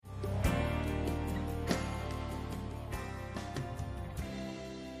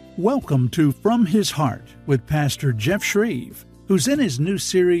Welcome to From His Heart with Pastor Jeff Shreve, who's in his new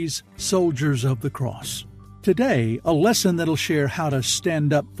series, Soldiers of the Cross. Today, a lesson that'll share how to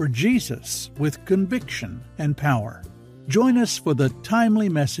stand up for Jesus with conviction and power. Join us for the timely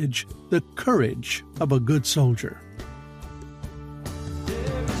message, The Courage of a Good Soldier.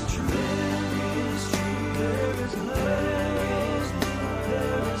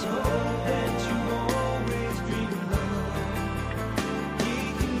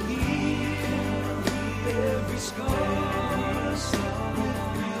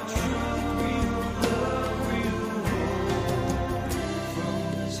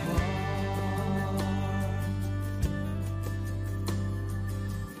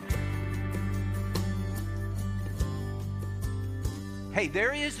 Hey,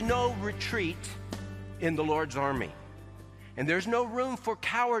 there is no retreat in the Lord's army. And there's no room for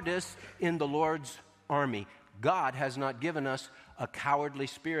cowardice in the Lord's army. God has not given us a cowardly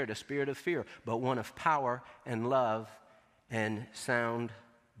spirit, a spirit of fear, but one of power and love and sound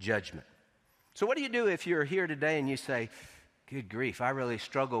judgment. So what do you do if you're here today and you say, good grief, I really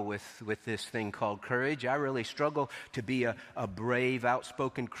struggle with this thing called courage. I really struggle to be a brave,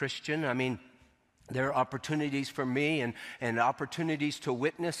 outspoken Christian. I mean, there are opportunities for me and opportunities to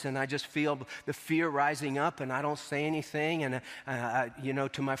witness, and I just feel the fear rising up, and I don't say anything. And,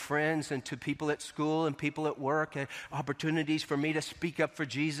 to my friends and to people at school and people at work, and opportunities for me to speak up for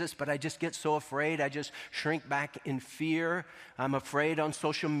Jesus, but I just get so afraid. I just shrink back in fear. I'm afraid on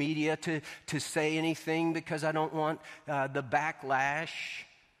social media to say anything because I don't want the backlash.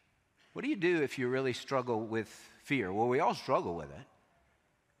 What do you do if you really struggle with fear? Well, we all struggle with it.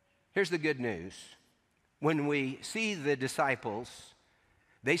 Here's the good news. When we see the disciples,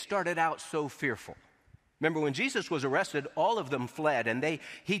 they started out so fearful. Remember, when Jesus was arrested, all of them fled, and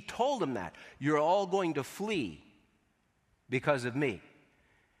he told them that. You're all going to flee because of me.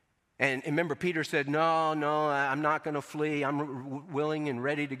 And remember, Peter said, no, I'm not going to flee. I'm willing and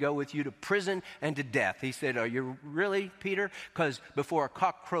ready to go with you to prison and to death. He said, are you really, Peter? Because before a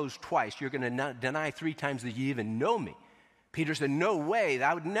cock crows twice, you're going to deny 3 times that you even know me. Peter said, no way,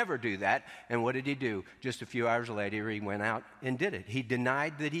 I would never do that. And what did he do? Just a few hours later, he went out and did it. He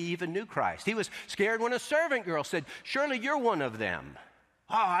denied that he even knew Christ. He was scared when a servant girl said, surely you're one of them.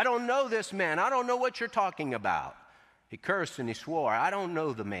 Oh, I don't know this man. I don't know what you're talking about. He cursed and he swore, I don't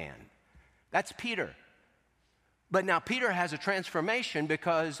know the man. That's Peter. But now Peter has a transformation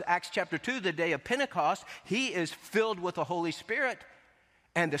because Acts chapter 2, the day of Pentecost, he is filled with the Holy Spirit.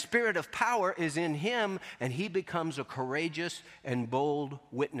 And the spirit of power is in him, and he becomes a courageous and bold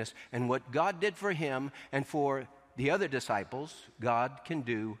witness. And what God did for him and for the other disciples, God can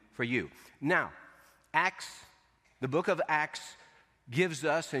do for you. Now, the book of Acts gives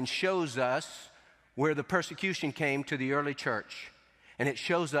us and shows us where the persecution came to the early church. And it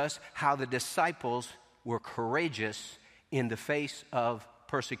shows us how the disciples were courageous in the face of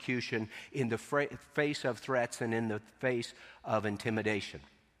persecution, in the face of threats, and in the face of intimidation.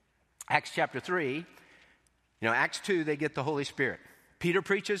 Acts chapter 3, Acts 2, they get the Holy Spirit. Peter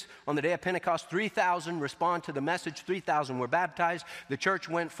preaches on the day of Pentecost. 3,000 respond to the message. 3,000 were baptized. The church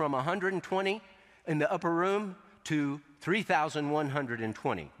went from 120 in the upper room to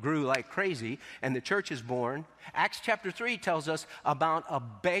 3,120. Grew like crazy, and the church is born. Acts chapter 3 tells us about a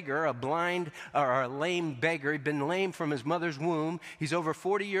beggar, a blind or a lame beggar. He'd been lame from his mother's womb. He's over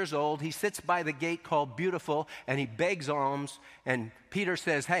 40 years old. He sits by the gate called Beautiful, and he begs alms. And Peter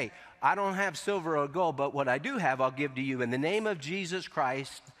says, hey, I don't have silver or gold, but what I do have I'll give to you. In the name of Jesus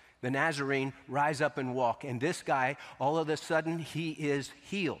Christ, the Nazarene, rise up and walk. And this guy, all of a sudden, he is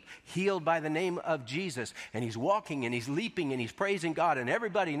healed by the name of Jesus. And he's walking and he's leaping and he's praising God. And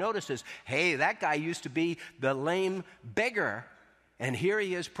everybody notices, hey, that guy used to be the lame beggar. And here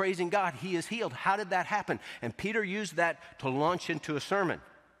he is praising God. He is healed. How did that happen? And Peter used that to launch into a sermon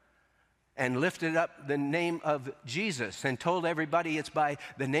and lifted up the name of Jesus and told everybody it's by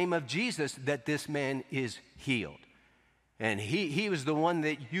the name of Jesus that this man is healed. And he was the one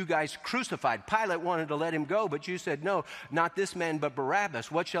that you guys crucified. Pilate wanted to let him go, but you said, no, not this man, but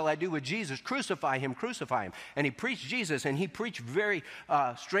Barabbas. What shall I do with Jesus? Crucify him, crucify him. And he preached Jesus, and he preached very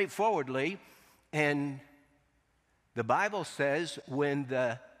straightforwardly. And the Bible says when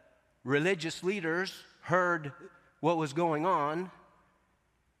the religious leaders heard what was going on,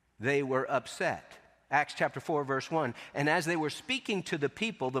 they were upset. Acts chapter 4, verse 1. And as they were speaking to the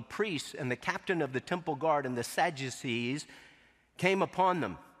people, the priests and the captain of the temple guard and the Sadducees came upon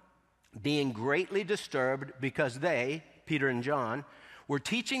them, being greatly disturbed because they, Peter and John, were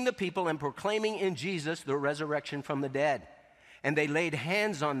teaching the people and proclaiming in Jesus the resurrection from the dead. And they laid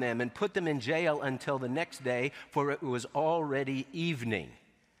hands on them and put them in jail until the next day, for it was already evening.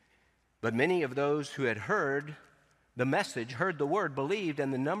 But many of those who had heard the message, heard the word, believed,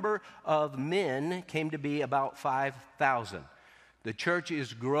 and the number of men came to be about 5,000. The church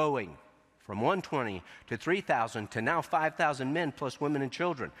is growing from 120 to 3,000 to now 5,000 men plus women and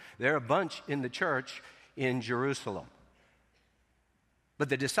children. There are a bunch in the church in Jerusalem. But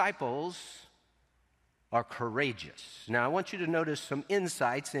the disciples are courageous. Now, I want you to notice some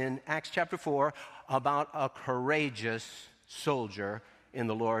insights in Acts chapter 4 about a courageous soldier in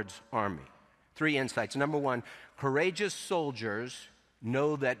the Lord's army. 3 insights. Number 1, courageous soldiers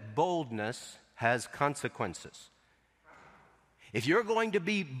know that boldness has consequences. If you're going to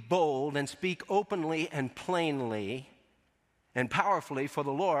be bold and speak openly and plainly and powerfully for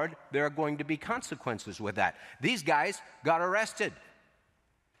the Lord, there are going to be consequences with that. These guys got arrested.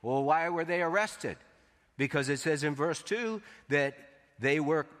 Well, why were they arrested? Because it says in verse 2 that they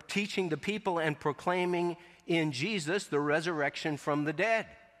were teaching the people and proclaiming in Jesus the resurrection from the dead.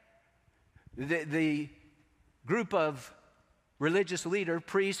 The group of religious leader,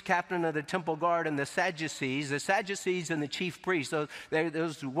 priest, captain of the temple guard, and the Sadducees and the chief priests,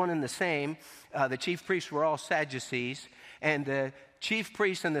 those one and the same. The chief priests were all Sadducees, and the chief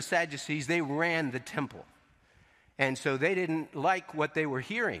priests and the Sadducees, they ran the temple. And so they didn't like what they were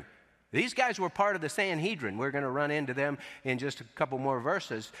hearing. These guys were part of the Sanhedrin. We're going to run into them in just a couple more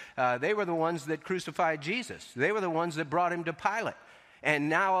verses. They were the ones that crucified Jesus. They were the ones that brought him to Pilate. And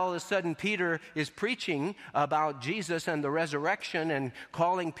now all of a sudden Peter is preaching about Jesus and the resurrection and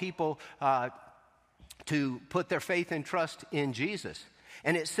calling people to put their faith and trust in Jesus.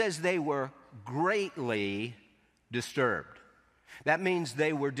 And it says they were greatly disturbed. That means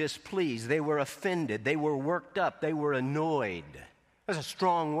they were displeased, they were offended, they were worked up, they were annoyed. That's a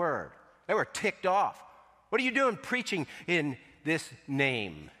strong word. They were ticked off. What are you doing preaching in this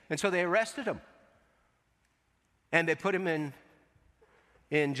name? And so they arrested him. And they put him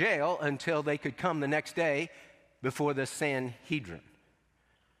in jail until they could come the next day before the Sanhedrin.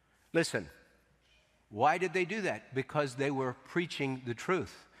 Listen, why did they do that? Because they were preaching the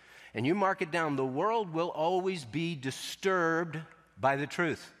truth. And you mark it down, the world will always be disturbed by the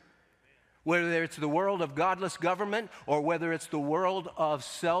truth. Whether it's the world of godless government or whether it's the world of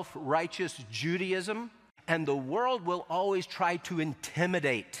self-righteous Judaism, and the world will always try to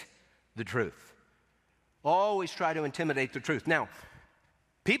intimidate the truth. Always try to intimidate the truth. Now,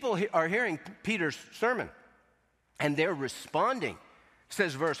 people are hearing Peter's sermon, and they're responding. It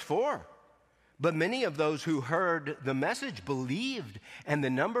says verse 4, but many of those who heard the message believed, and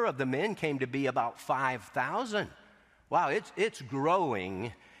the number of the men came to be about 5,000. Wow, it's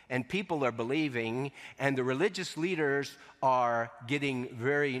growing, and people are believing, and the religious leaders are getting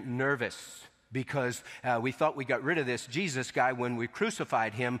very nervous because we thought we got rid of this Jesus guy when we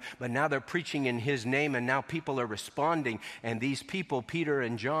crucified him, but now they're preaching in his name, and now people are responding, and these people, Peter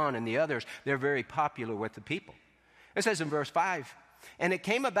and John and the others, they're very popular with the people. It says in verse 5, and it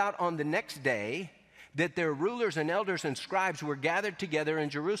came about on the next day that their rulers and elders and scribes were gathered together in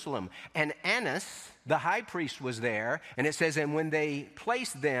Jerusalem. And Annas, the high priest, was there. And it says, and when they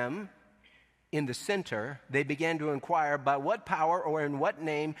placed them in the center, they began to inquire, by what power or in what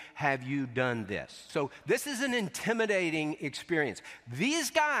name have you done this? So this is an intimidating experience. These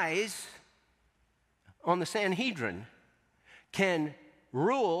guys on the Sanhedrin can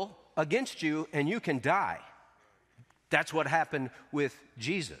rule against you and you can die. That's what happened with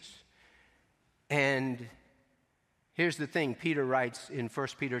Jesus. And here's the thing, Peter writes in 1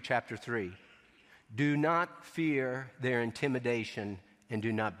 Peter chapter 3, do not fear their intimidation and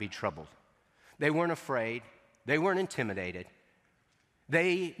do not be troubled. They weren't afraid. They weren't intimidated.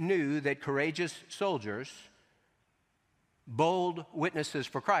 They knew that courageous soldiers, bold witnesses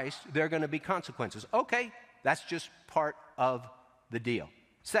for Christ, there are going to be consequences. Okay, that's just part of the deal.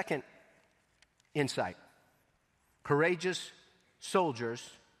 Second insight, courageous soldiers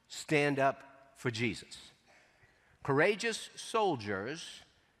stand up for Jesus. Courageous soldiers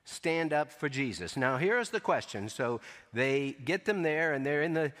stand up for Jesus. Now, here's the question. So they get them there, and they're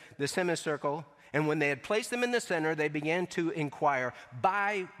in the semicircle. And when they had placed them in the center, they began to inquire,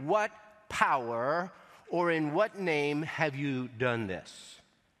 by what power or in what name have you done this?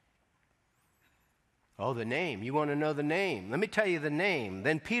 Oh, the name. You want to know the name? Let me tell you the name.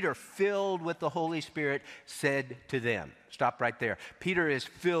 Then Peter, filled with the Holy Spirit, said to them. Stop right there. Peter is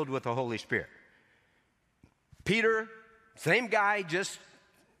filled with the Holy Spirit. Peter, same guy, just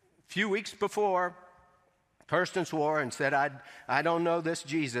a few weeks before, cursed and swore and said, I don't know this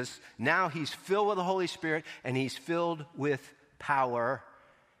Jesus. Now he's filled with the Holy Spirit and he's filled with power,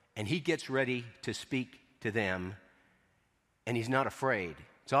 and he gets ready to speak to them, and he's not afraid.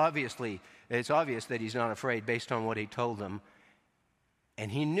 It's obvious that he's not afraid based on what he told them.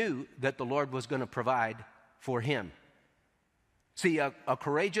 And he knew that the Lord was going to provide for him. See, a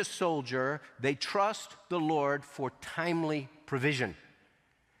courageous soldier, they trust the Lord for timely provision.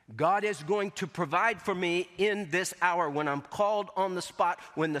 God is going to provide for me in this hour when I'm called on the spot,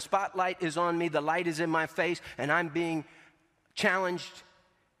 when the spotlight is on me, the light is in my face, and I'm being challenged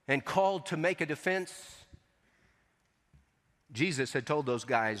and called to make a defense. Jesus had told those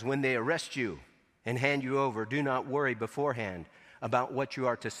guys, when they arrest you and hand you over, do not worry beforehand about what you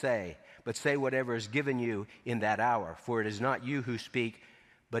are to say, but say whatever is given you in that hour. For it is not you who speak,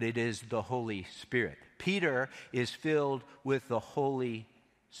 but it is the Holy Spirit. Peter is filled with the Holy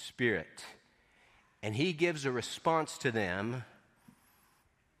Spirit, and he gives a response to them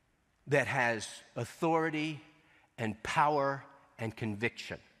that has authority and power and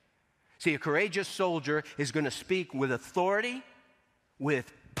conviction. See, a courageous soldier is going to speak with authority,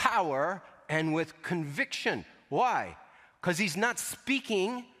 with power, and with conviction. Why? Because he's not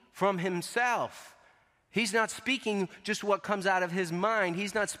speaking from himself. He's not speaking just what comes out of his mind.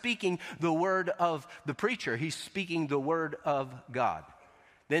 He's not speaking the word of the preacher. He's speaking the word of God.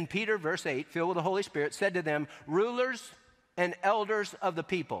 Then Peter, verse 8, filled with the Holy Spirit, said to them, rulers and elders of the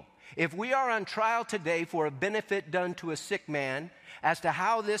people, if we are on trial today for a benefit done to a sick man, as to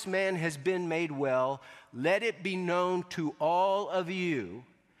how this man has been made well, let it be known to all of you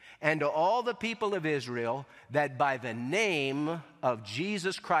and to all the people of Israel that by the name of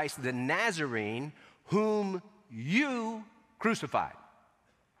Jesus Christ the Nazarene, whom you crucified,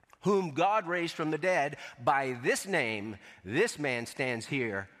 whom God raised from the dead, by this name, this man stands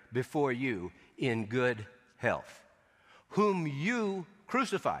here before you in good health. Whom you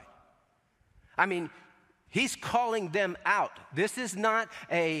crucified. I mean, he's calling them out. This is not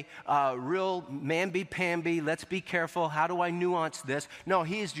a real mamby-pamby, let's be careful, how do I nuance this? No,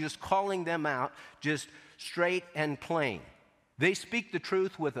 he's just calling them out, just straight and plain. They speak the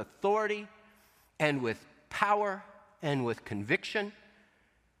truth with authority and with power and with conviction.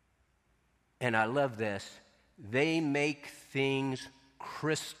 And I love this. They make things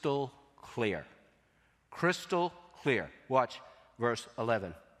crystal clear. Crystal clear. Watch verse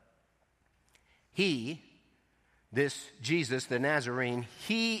 11. He, this Jesus, the Nazarene,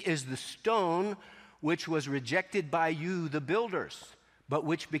 he is the stone which was rejected by you, the builders, but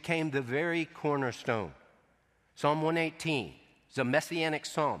which became the very cornerstone. Psalm 118 is a messianic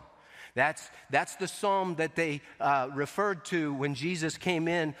psalm. That's the psalm that they referred to when Jesus came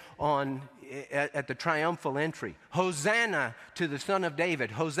in at the triumphal entry. Hosanna to the Son of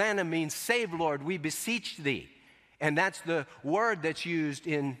David. Hosanna means save, Lord, we beseech thee. And that's the word that's used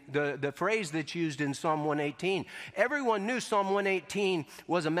in, the phrase that's used in Psalm 118. Everyone knew Psalm 118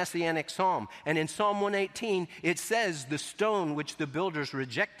 was a messianic psalm. And in Psalm 118, it says, the stone which the builders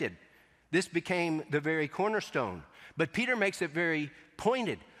rejected. This became the very cornerstone. But Peter makes it very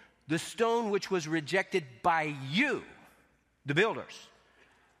pointed. The stone which was rejected by you, the builders,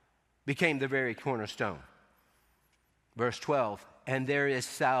 became the very cornerstone. Verse 12, and there is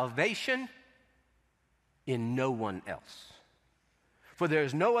salvation in no one else. For there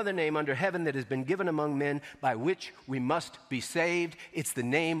is no other name under heaven that has been given among men by which we must be saved. It's the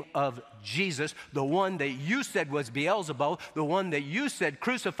name of Jesus, the one that you said was Beelzebul, the one that you said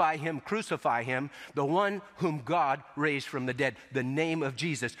crucify him, the one whom God raised from the dead, the name of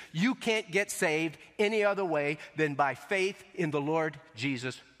Jesus. You can't get saved any other way than by faith in the Lord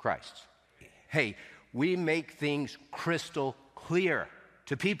Jesus Christ. Hey, we make things crystal clear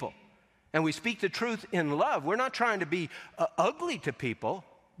to people. And we speak the truth in love. We're not trying to be ugly to people,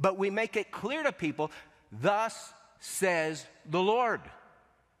 but we make it clear to people, thus says the Lord.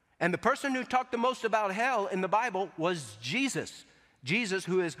 And the person who talked the most about hell in the Bible was Jesus. Jesus,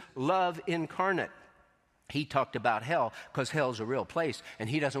 who is love incarnate. He talked about hell because hell's a real place, and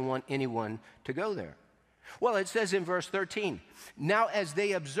he doesn't want anyone to go there. Well, it says in verse 13, now as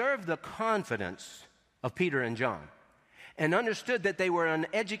they observed the confidence of Peter and John, and understood that they were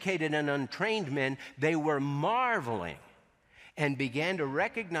uneducated and untrained men, they were marveling and began to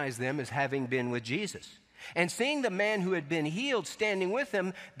recognize them as having been with Jesus. And seeing the man who had been healed standing with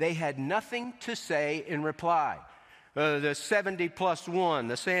them, they had nothing to say in reply. The 70 plus 1,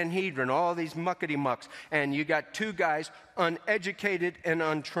 the Sanhedrin, all these muckety-mucks, and you got two guys, uneducated and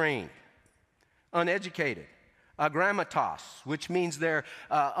untrained. Uneducated. Agrammatos, which means they're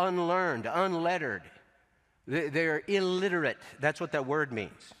unlearned, unlettered. They're illiterate. That's what that word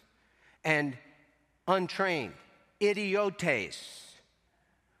means. And untrained. Idiotes,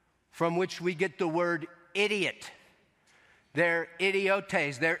 from which we get the word idiot. They're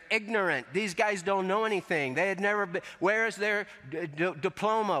idiotes. They're ignorant. These guys don't know anything. They had never been. Where is their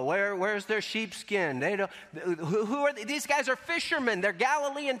diploma? Where's their sheepskin? They don't. Who are they? These guys are fishermen. They're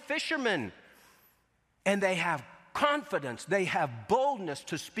Galilean fishermen. And they have confidence. They have boldness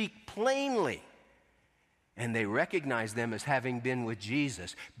to speak plainly. And they recognize them as having been with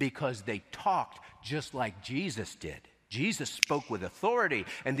Jesus because they talked just like Jesus did. Jesus spoke with authority,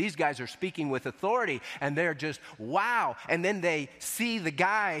 and these guys are speaking with authority, and they're just, wow. And then they see the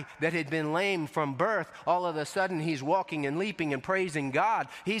guy that had been lame from birth. All of a sudden, he's walking and leaping and praising God.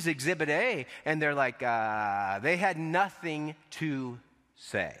 He's Exhibit A, and they're like, they had nothing to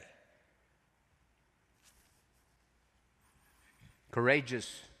say.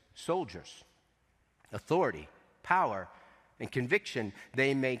 Courageous soldiers, authority, power, and conviction,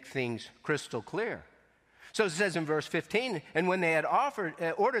 they make things crystal clear. So it says in verse 15, and when they had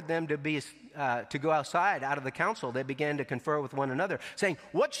ordered them to go outside out of the council, they began to confer with one another, saying,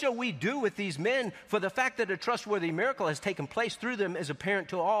 what shall we do with these men? For the fact that a trustworthy miracle has taken place through them is apparent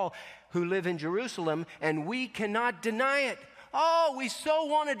to all who live in Jerusalem, and we cannot deny it. Oh, we so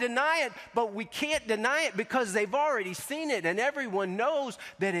want to deny it, but we can't deny it because they've already seen it, and everyone knows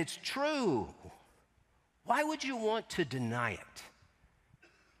that it's true. Why would you want to deny it?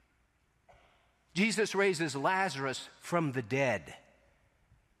 Jesus raises Lazarus from the dead.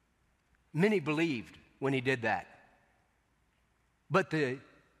 Many believed when he did that. But the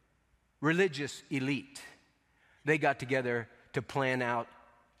religious elite, they got together to plan out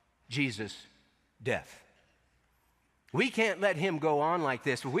Jesus' death. We can't let him go on like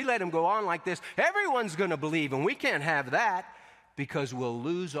this. If we let him go on like this, everyone's going to believe, and we can't have that because we'll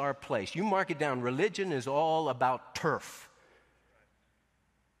lose our place. You mark it down. Religion is all about turf.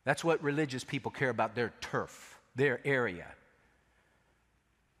 That's what religious people care about, their turf, their area.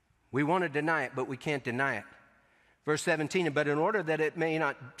 We want to deny it, but we can't deny it. Verse 17, but in order that it may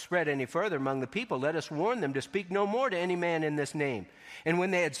not spread any further among the people, let us warn them to speak no more to any man in this name. And when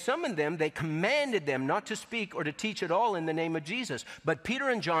they had summoned them, they commanded them not to speak or to teach at all in the name of Jesus. But Peter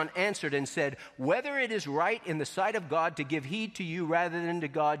and John answered and said, whether it is right in the sight of God to give heed to you rather than to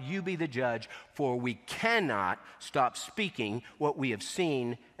God, you be the judge, for we cannot stop speaking what we have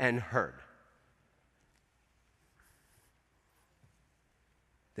seen and heard.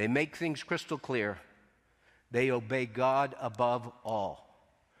 They make things crystal clear. They obey God above all.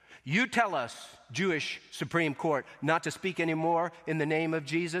 You tell us, Jewish Supreme Court, not to speak anymore in the name of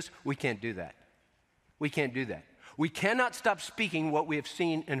Jesus. We can't do that. We can't do that. We cannot stop speaking what we have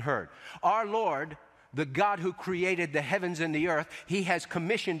seen and heard. Our Lord, the God who created the heavens and the earth, he has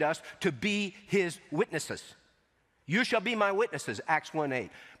commissioned us to be his witnesses. You shall be my witnesses, Acts 1:8,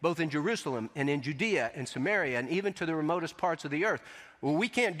 both in Jerusalem and in Judea and Samaria and even to the remotest parts of the earth. Well, we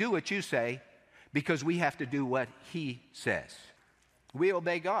can't do what you say because we have to do what he says. We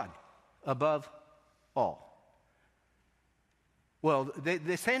obey God above all. Well,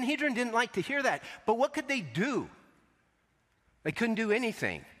 the Sanhedrin didn't like to hear that, but what could they do? They couldn't do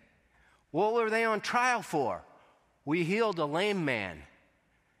anything. What were they on trial for? We healed a lame man,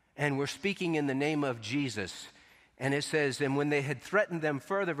 and we're speaking in the name of Jesus. And it says, and when they had threatened them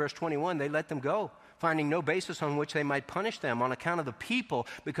further, verse 21, they let them go, finding no basis on which they might punish them on account of the people,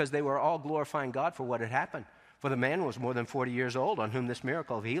 because they were all glorifying God for what had happened. For the man was more than 40 years old on whom this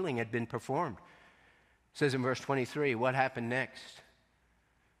miracle of healing had been performed. It says in verse 23, what happened next?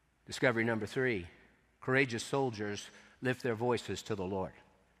 Discovery number 3, courageous soldiers lift their voices to the Lord.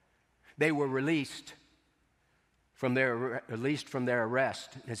 They were released from their arrest.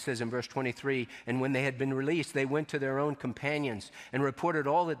 It says in verse 23, and when they had been released, they went to their own companions and reported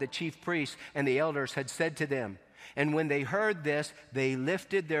all that the chief priests and the elders had said to them. And when they heard this, they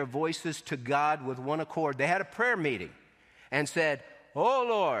lifted their voices to God with one accord. They had a prayer meeting and said, "O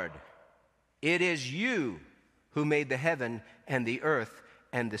Lord, it is you who made the heaven and the earth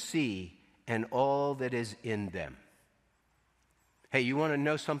and the sea and all that is in them." Hey, you want to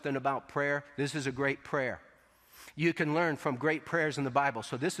know something about prayer? This is a great prayer. You can learn from great prayers in the Bible.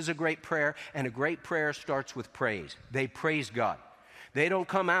 So this is a great prayer, and a great prayer starts with praise. They praise God. They don't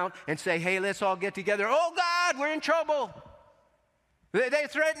come out and say, hey, let's all get together. Oh, God, we're in trouble. They're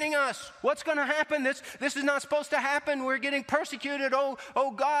threatening us. What's going to happen? This is not supposed to happen. We're getting persecuted. Oh,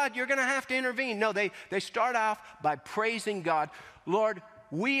 God, you're going to have to intervene. No, they start off by praising God. Lord,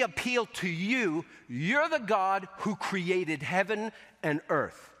 we appeal to you. You're the God who created heaven and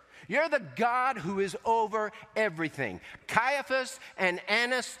earth. You're the God who is over everything. Caiaphas and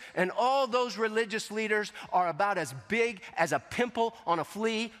Annas and all those religious leaders are about as big as a pimple on a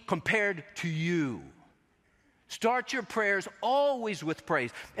flea compared to you. Start your prayers always with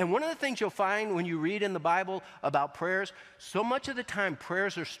praise. And one of the things you'll find when you read in the Bible about prayers, so much of the time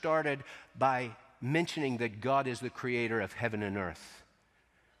prayers are started by mentioning that God is the creator of heaven and earth,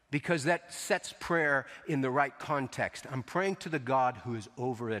 because that sets prayer in the right context. I'm praying to the God who is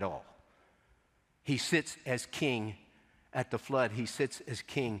over it all. He sits as king at the flood. He sits as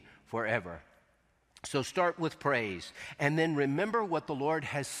king forever. So start with praise, and then remember what the Lord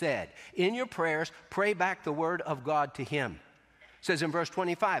has said. In your prayers, pray back the word of God to him. It says in verse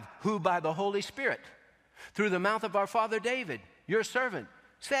 25, who by the Holy Spirit, through the mouth of our father David, your servant,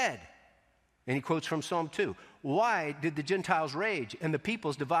 said, and he quotes from Psalm 2, why did the Gentiles rage and the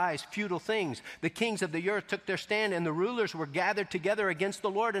peoples devise futile things? The kings of the earth took their stand, and the rulers were gathered together against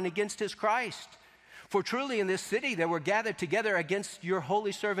the Lord and against his Christ. For truly in this city they were gathered together against your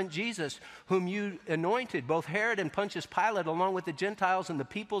holy servant Jesus, whom you anointed, both Herod and Pontius Pilate, along with the Gentiles and the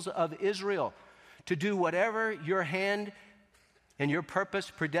peoples of Israel, to do whatever your hand and your purpose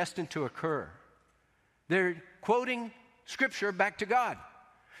predestined to occur. They're quoting Scripture back to God.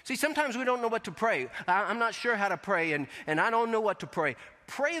 See, sometimes we don't know what to pray. I'm not sure how to pray, and I don't know what to pray.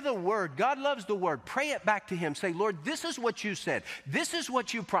 Pray the word. God loves the word. Pray it back to him. Say, Lord, this is what you said. This is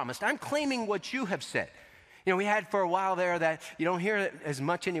what you promised. I'm claiming what you have said. You know, we had for a while there that you don't hear it as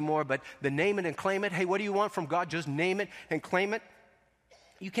much anymore, but the name it and claim it. Hey, what do you want from God? Just name it and claim it.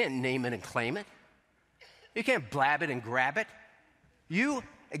 You can't name it and claim it. You can't blab it and grab it.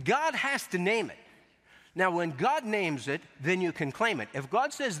 God has to name it. Now, when God names it, then you can claim it. If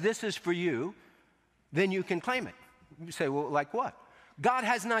God says this is for you, then you can claim it. You say, well, like what? God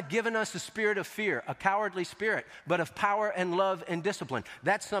has not given us a spirit of fear, a cowardly spirit, but of power and love and discipline.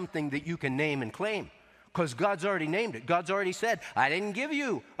 That's something that you can name and claim, because God's already named it. God's already said, I didn't give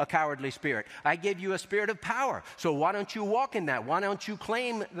you a cowardly spirit. I gave you a spirit of power. So why don't you walk in that? Why don't you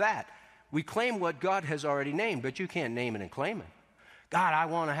claim that? We claim what God has already named, but you can't name it and claim it. God, I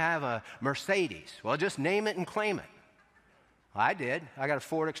want to have a Mercedes. Well, just name it and claim it. I did. I got a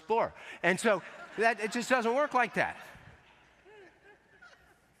Ford Explorer. And so it just doesn't work like that.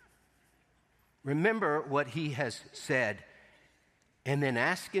 Remember what he has said, and then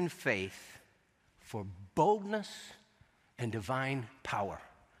ask in faith for boldness and divine power.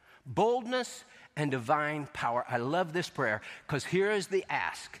 Boldness and divine power. I love this prayer, because here is the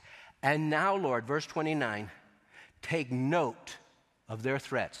ask. And now, Lord, verse 29, take note of their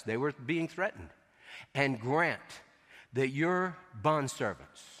threats. They were being threatened. And grant that your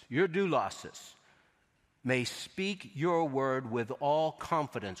bondservants, your doulos, may speak your word with all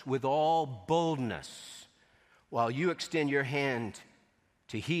confidence, with all boldness, while you extend your hand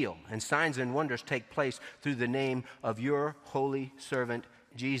to heal, and signs and wonders take place through the name of your holy servant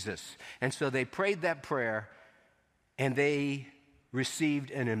Jesus. And so they prayed that prayer, and they received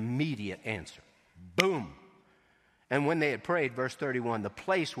an immediate answer. Boom. And when they had prayed, verse 31, the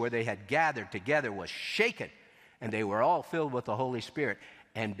place where they had gathered together was shaken, and they were all filled with the Holy Spirit,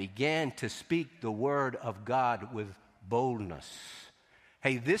 and began to speak the word of God with boldness.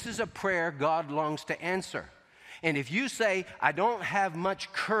 Hey, this is a prayer God longs to answer. And if you say, I don't have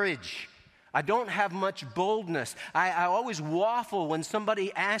much courage, I don't have much boldness, I always waffle when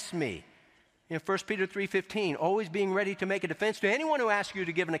somebody asks me. In 1 Peter 3:15, always being ready to make a defense to anyone who asks you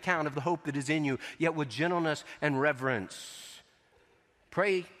to give an account of the hope that is in you, yet with gentleness and reverence.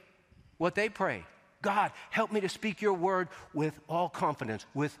 Pray what they pray. God, help me to speak your word with all confidence,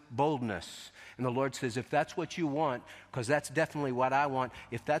 with boldness. And the Lord says, if that's what you want, because that's definitely what I want,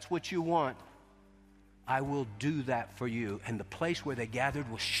 if that's what you want, I will do that for you. And the place where they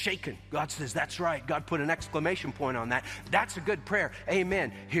gathered was shaken. God says, that's right. God put an exclamation point on that. That's a good prayer.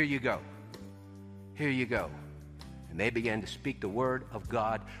 Amen. Here you go. Here you go. And they began to speak the word of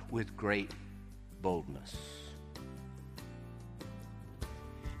God with great boldness.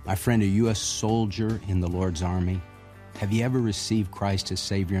 My friend, are you a soldier in the Lord's army? Have you ever received Christ as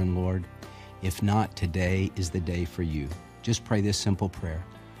Savior and Lord? If not, today is the day for you. Just pray this simple prayer.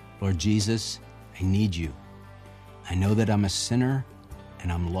 Lord Jesus, I need you. I know that I'm a sinner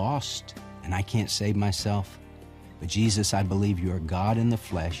and I'm lost and I can't save myself. But Jesus, I believe you are God in the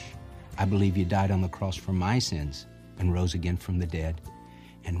flesh. I believe you died on the cross for my sins and rose again from the dead.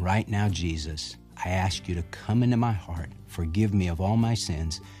 And right now, Jesus, I ask you to come into my heart, forgive me of all my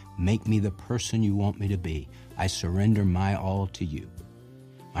sins, make me the person you want me to be. I surrender my all to you.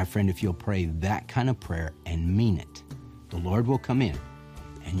 My friend, if you'll pray that kind of prayer and mean it, the Lord will come in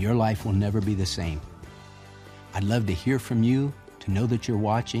and your life will never be the same. I'd love to hear from you, to know that you're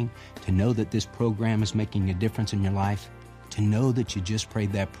watching, to know that this program is making a difference in your life, to know that you just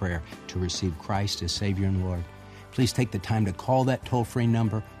prayed that prayer to receive Christ as Savior and Lord. Please take the time to call that toll-free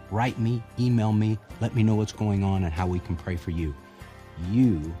number, Write me, email me, let me know what's going on and how we can pray for you.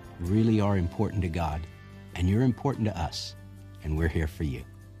 You really are important to God, and you're important to us, and we're here for you.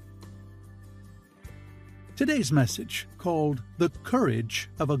 Today's message, called The Courage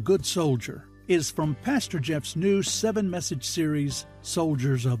of a Good Soldier, is from Pastor Jeff's new 7-message series,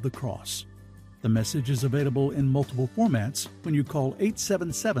 Soldiers of the Cross. The message is available in multiple formats when you call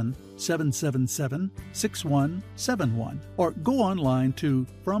 877-777-6171 or go online to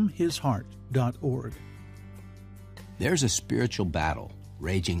FromHisHeart.org. There's a spiritual battle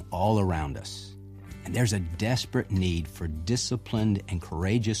raging all around us, and there's a desperate need for disciplined and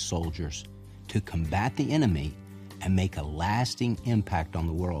courageous soldiers to combat the enemy and make a lasting impact on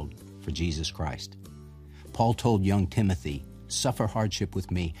the world for Jesus Christ. Paul told young Timothy, "Suffer hardship with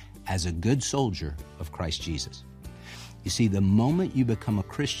me as a good soldier of Christ Jesus." You see, the moment you become a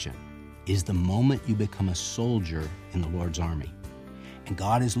Christian is the moment you become a soldier in the Lord's army. And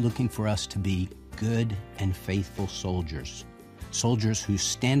God is looking for us to be good and faithful soldiers, soldiers who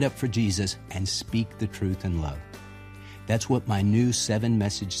stand up for Jesus and speak the truth in love. That's what my new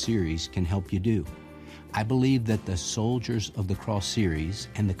 7-message series can help you do. I believe that the Soldiers of the Cross series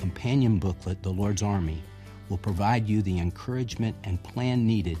and the companion booklet, The Lord's Army, will provide you the encouragement and plan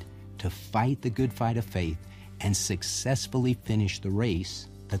needed to fight the good fight of faith and successfully finish the race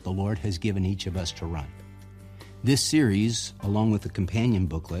that the Lord has given each of us to run. This series, along with the companion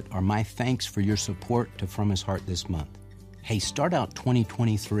booklet, are my thanks for your support to From His Heart this month. Hey, start out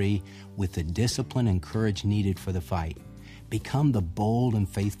 2023 with the discipline and courage needed for the fight. Become the bold and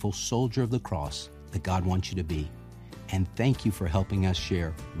faithful soldier of the cross that God wants you to be. And thank you for helping us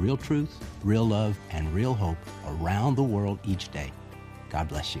share real truth, real love, and real hope around the world each day. God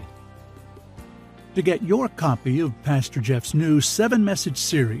bless you. To get your copy of Pastor Jeff's new 7-message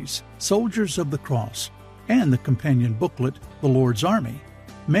series, Soldiers of the Cross, and the companion booklet, The Lord's Army,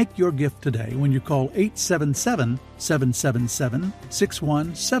 make your gift today when you call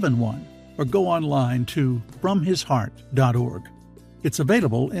 877-777-6171 or go online to FromHisHeart.org. It's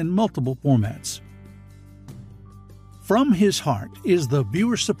available in multiple formats. From His Heart is the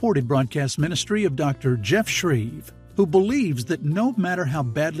viewer-supported broadcast ministry of Dr. Jeff Shreve, who believes that no matter how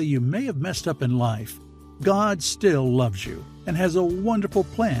badly you may have messed up in life, God still loves you and has a wonderful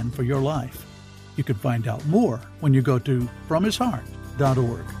plan for your life. You can find out more when you go to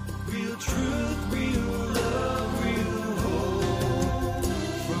FromHisHeart.org.